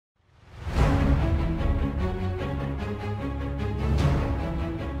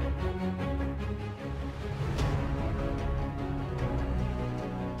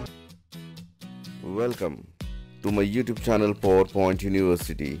Welcome to my YouTube channel PowerPoint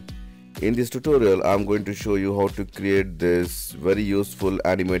University. In this tutorial, I'm going to show you how to create this very useful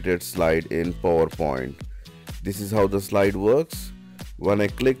animated slide in PowerPoint. This is how the slide works. When I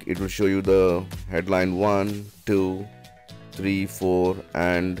click, it will show you the headline 1, 2, 3, 4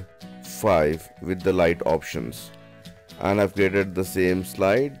 and 5 with the light options. And I've created the same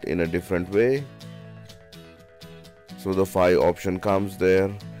slide in a different way. So the 5 option comes there.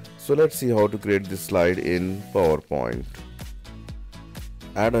 So let's see how to create this slide in PowerPoint.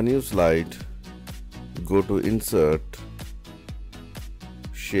 Add a new slide, go to Insert,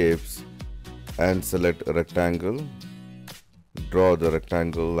 Shapes and select a rectangle. Draw the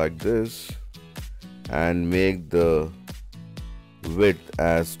rectangle like this and make the width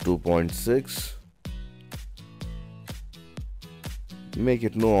as 2.6. Make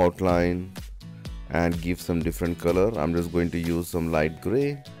it no outline and give some different color. I'm just going to use some light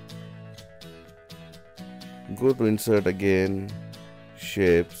gray. Go to Insert again,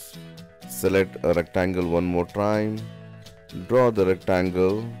 Shapes, select a rectangle one more time, draw the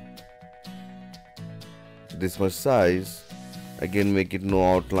rectangle this much size, again make it no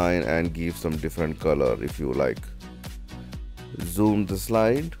outline and give some different color if you like. Zoom the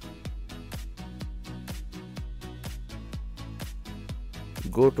slide,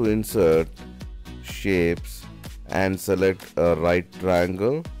 go to Insert, Shapes and select a right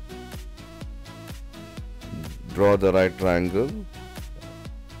triangle. Draw the right triangle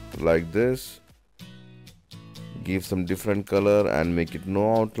like this, give some different color and make it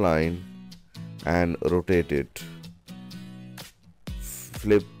no outline and rotate it.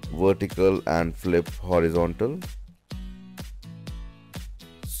 Flip vertical and flip horizontal.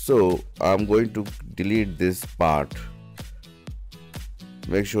 So I'm going to delete this part.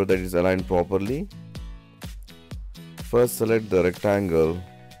 Make sure that it's aligned properly. First select the rectangle,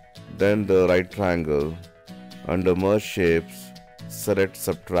 then the right triangle. Under Merge Shapes, select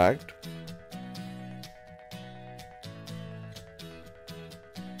Subtract.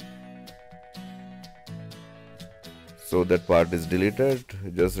 So that part is deleted.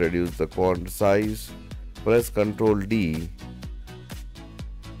 Just reduce the font size. Press Ctrl D.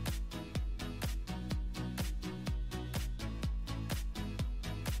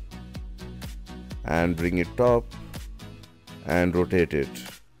 And bring it top and rotate it.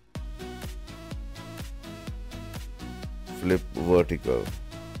 Flip vertical,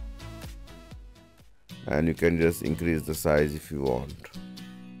 and you can just increase the size if you want.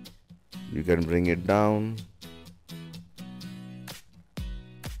 You can bring it down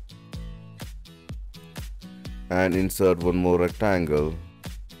and insert one more rectangle.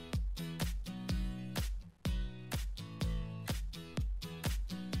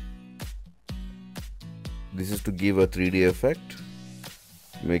 This is to give a 3D effect.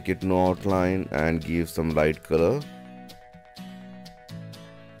 Make it no outline and give some light color.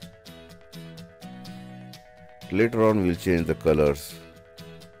 Later on we'll change the colors.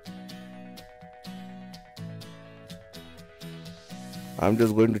 I'm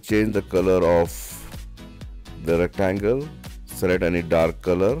just going to change the color of the rectangle. Select any dark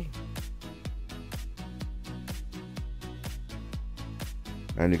color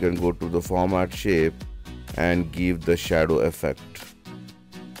and you can go to the format shape and give the shadow effect.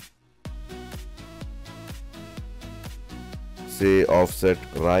 Say offset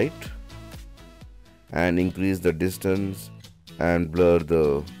right and increase the distance and blur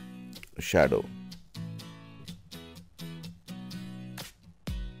the shadow.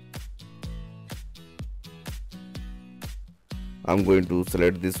 I'm going to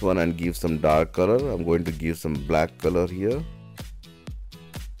select this one and give some dark color. I'm going to give some black color here.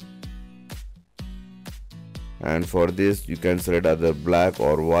 And for this you can select either black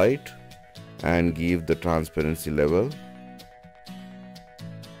or white and give the transparency level.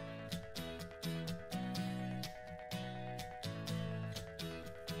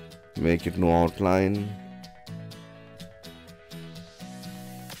 Make it no outline.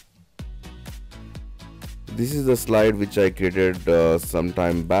 This is the slide which I created some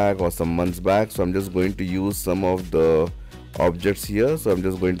time back or some months back. So I'm just going to use some of the objects here. So I'm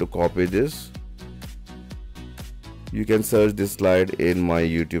just going to copy this. You can search this slide in my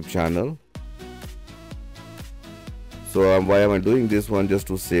YouTube channel. So why am I doing this one? Just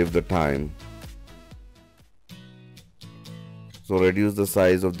to save the time. So reduce the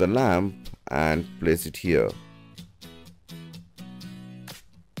size of the lamp and place it here.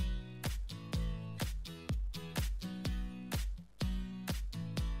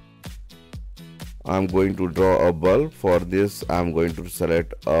 I'm going to draw a bulb. For this I'm going to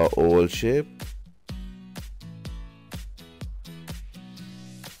select a oval shape.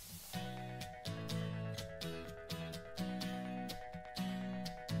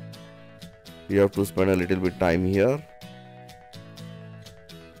 You have to spend a little bit time here.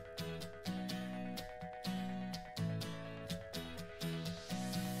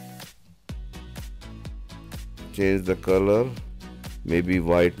 Change the color. Maybe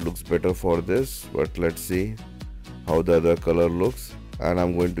white looks better for this, but let's see how the other color looks. And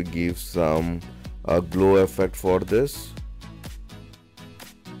I'm going to give some glow effect for this.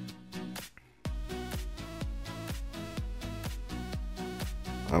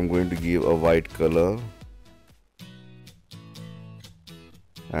 I'm going to give a white color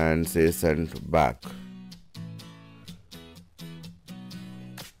and say send back.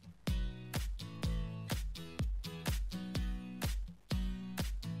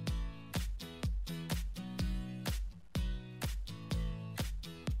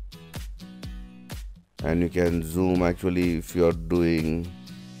 And you can zoom. Actually, if you are doing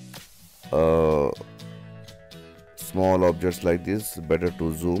small objects like this, better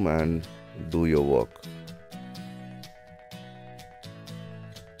to zoom and do your work.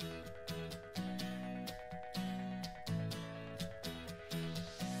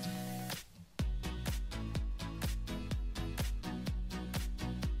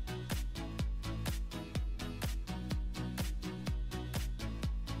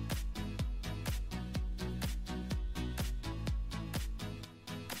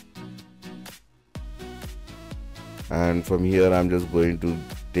 And from here I'm just going to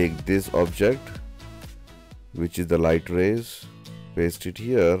take this object, which is the light rays, paste it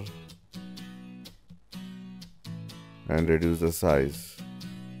here and reduce the size.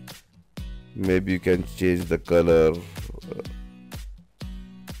 Maybe you can change the color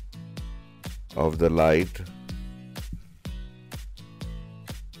of the light.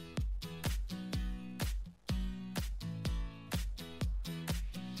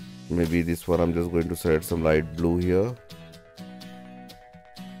 Maybe this one I'm just going to set some light blue here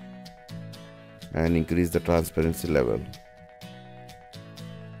and increase the transparency level.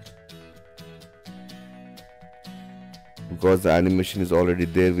 Because the animation is already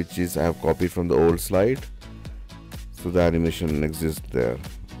there, which is I have copied from the old slide, so the animation exists there.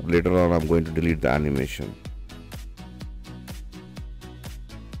 Later on I'm going to delete the animation.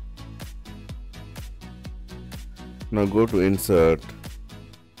 Now go to insert,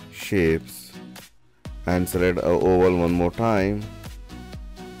 shapes and select a oval one more time,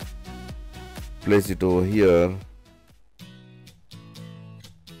 place it over here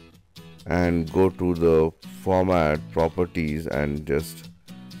and go to the format properties and just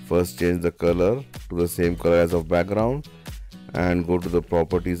first change the color to the same color as of background and go to the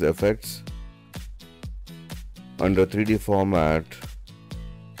properties effects. Under 3D format,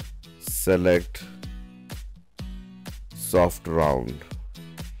 select soft round.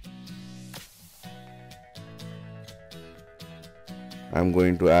 I'm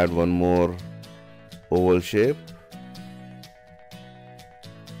going to add one more oval shape.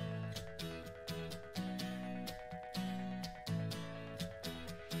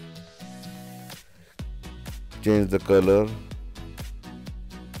 Change the color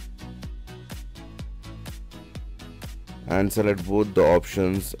and select both the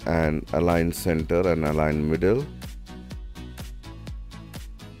options and align center and align middle.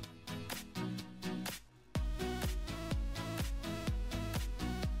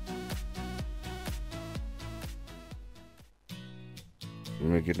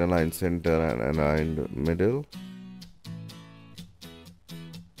 Make it align center and align middle.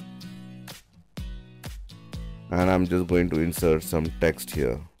 And I'm just going to insert some text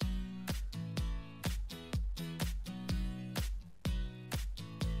here.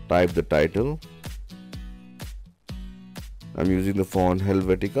 Type the title. I'm using the font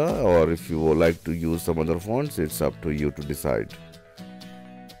Helvetica, or if you would like to use some other fonts, it's up to you to decide.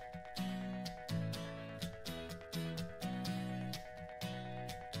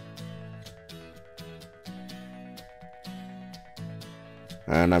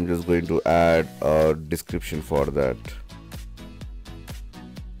 And I'm just going to add a description for that.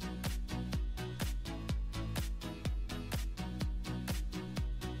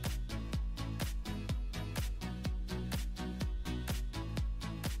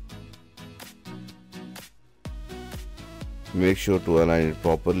 Make sure to align it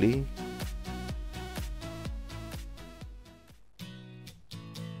properly.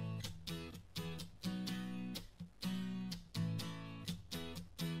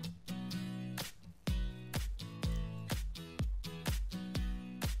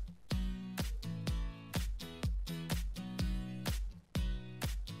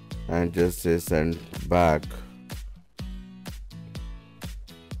 And just say send back.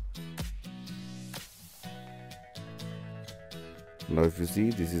 Now if you see,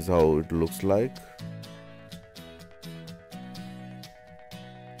 this is how it looks like.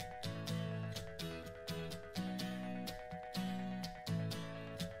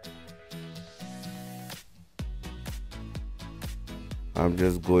 I'm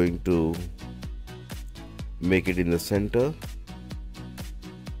just going to make it in the center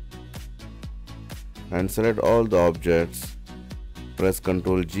and select all the objects. Press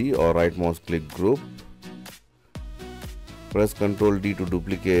Ctrl G or right mouse click group. Press Ctrl D to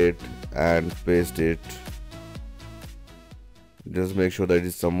duplicate and paste it. Just make sure that it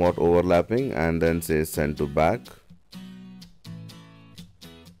is somewhat overlapping and then say send to back.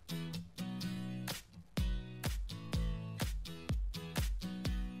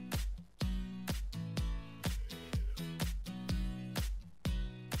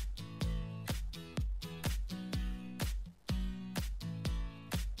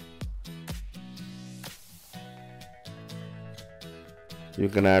 You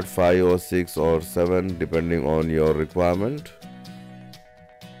can add 5 or 6 or 7 depending on your requirement,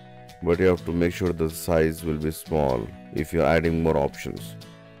 but you have to make sure the size will be small if you're adding more options.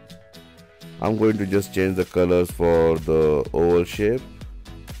 I'm going to just change the colors for the oval shape.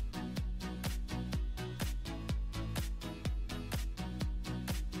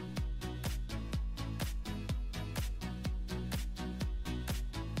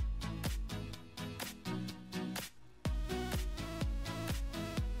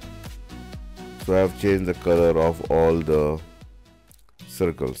 So I have changed the color of all the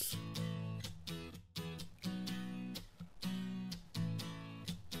circles.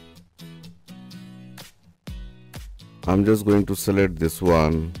 I'm just going to select this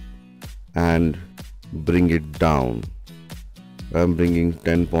one and bring it down. I'm bringing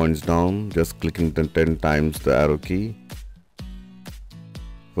 10 points down, just clicking the 10 times the arrow key.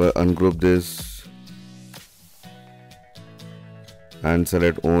 We'll ungroup this and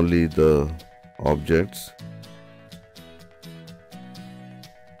select only the objects.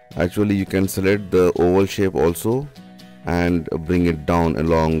 Actually, you can select the oval shape also and bring it down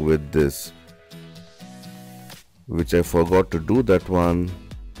along with this, which I forgot to do that one,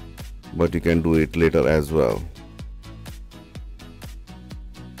 but you can do it later as well.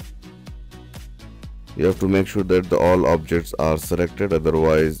 You have to make sure that all objects are selected,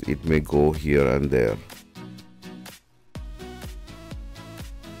 otherwise it may go here and there.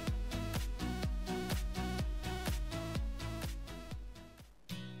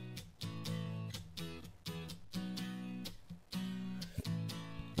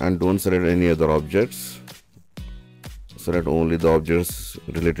 And don't select any other objects. Select only the objects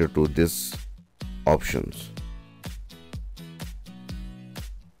related to this options.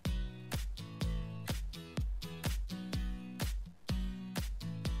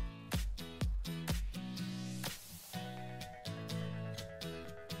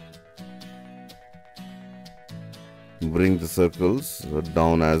 Bring the circles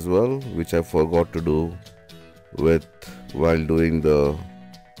down as well, which I forgot to do while doing the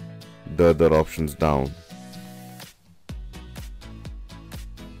other options down.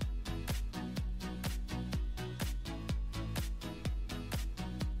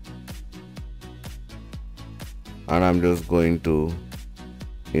 And I'm just going to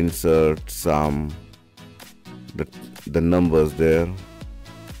insert the numbers there.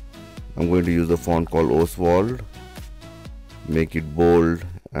 I'm going to use a font called Oswald. Make it bold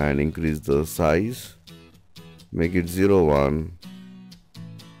and increase the size. Make it 01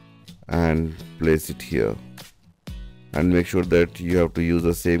 and place it here. And make sure that you have to use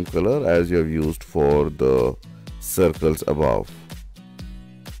the same color as you have used for the circles above.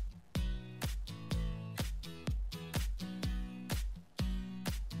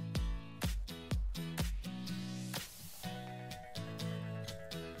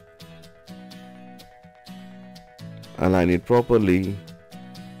 Align it properly.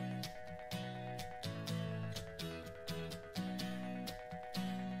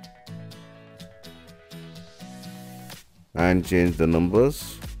 And change the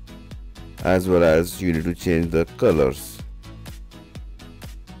numbers, as well as you need to change the colors.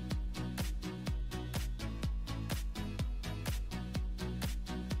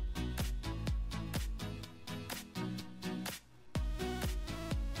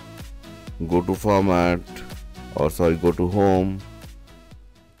 Go to format, or go to home,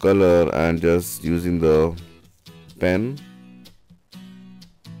 color, and just using the pen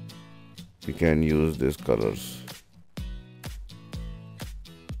you can use these colors.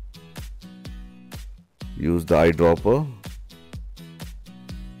 Use the eyedropper.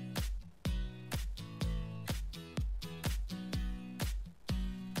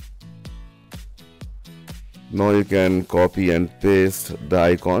 Now you can copy and paste the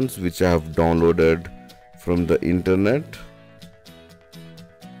icons which I have downloaded from the internet.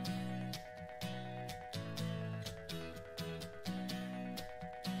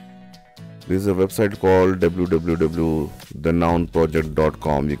 This is a website called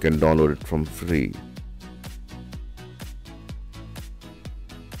www.thenounproject.com. You can download it from free.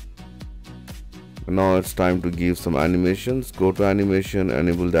 Now it's time to give some animations. Go to animation,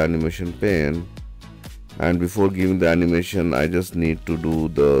 enable the animation pane, and before giving the animation I just need to do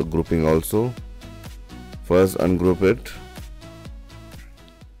the grouping also. First ungroup it.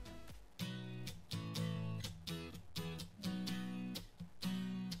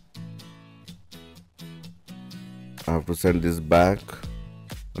 I have to send this back,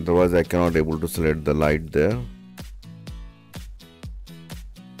 otherwise I cannot able to select the light there.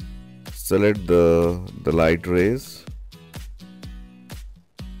 Select the light rays.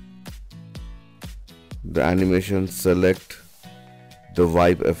 The animation, select the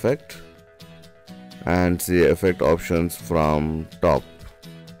wipe effect and see effect options from top.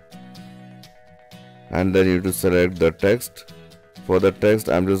 And then you need to select the text. For the text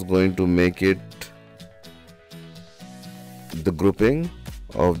I'm just going to make it the grouping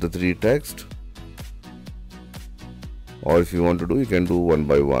of the three text, or if you want to do, you can do one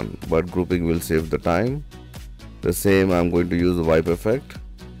by one, but grouping will save the time. The same I'm going to use the wipe effect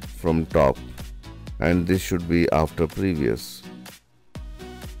from top, and this should be after previous.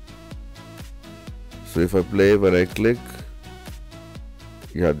 So if I play, when I click,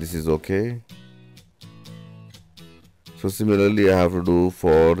 yeah, this is okay. So similarly I have to do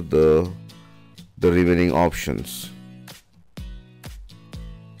for the remaining options.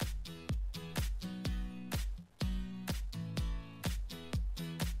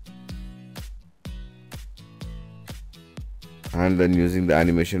 And then using the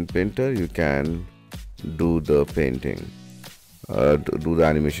animation painter you can do the painting, do the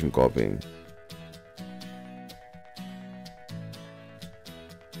animation copying.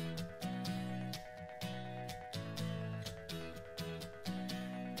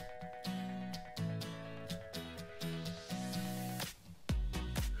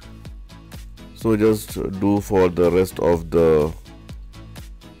 So just do for the rest of the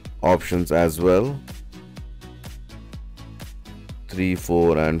options as well. 3,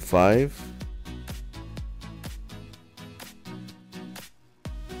 4 and 5.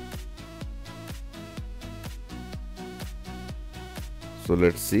 So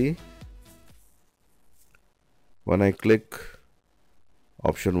let's see. When I click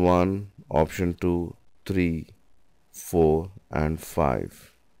option 1, option 2, 3, 4 and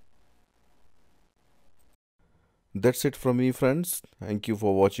 5. That's it from me, friends. Thank you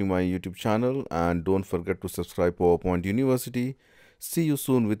for watching my YouTube channel, and don't forget to subscribe PowerPoint University. See you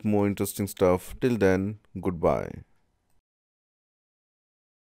soon with more interesting stuff. Till then, goodbye.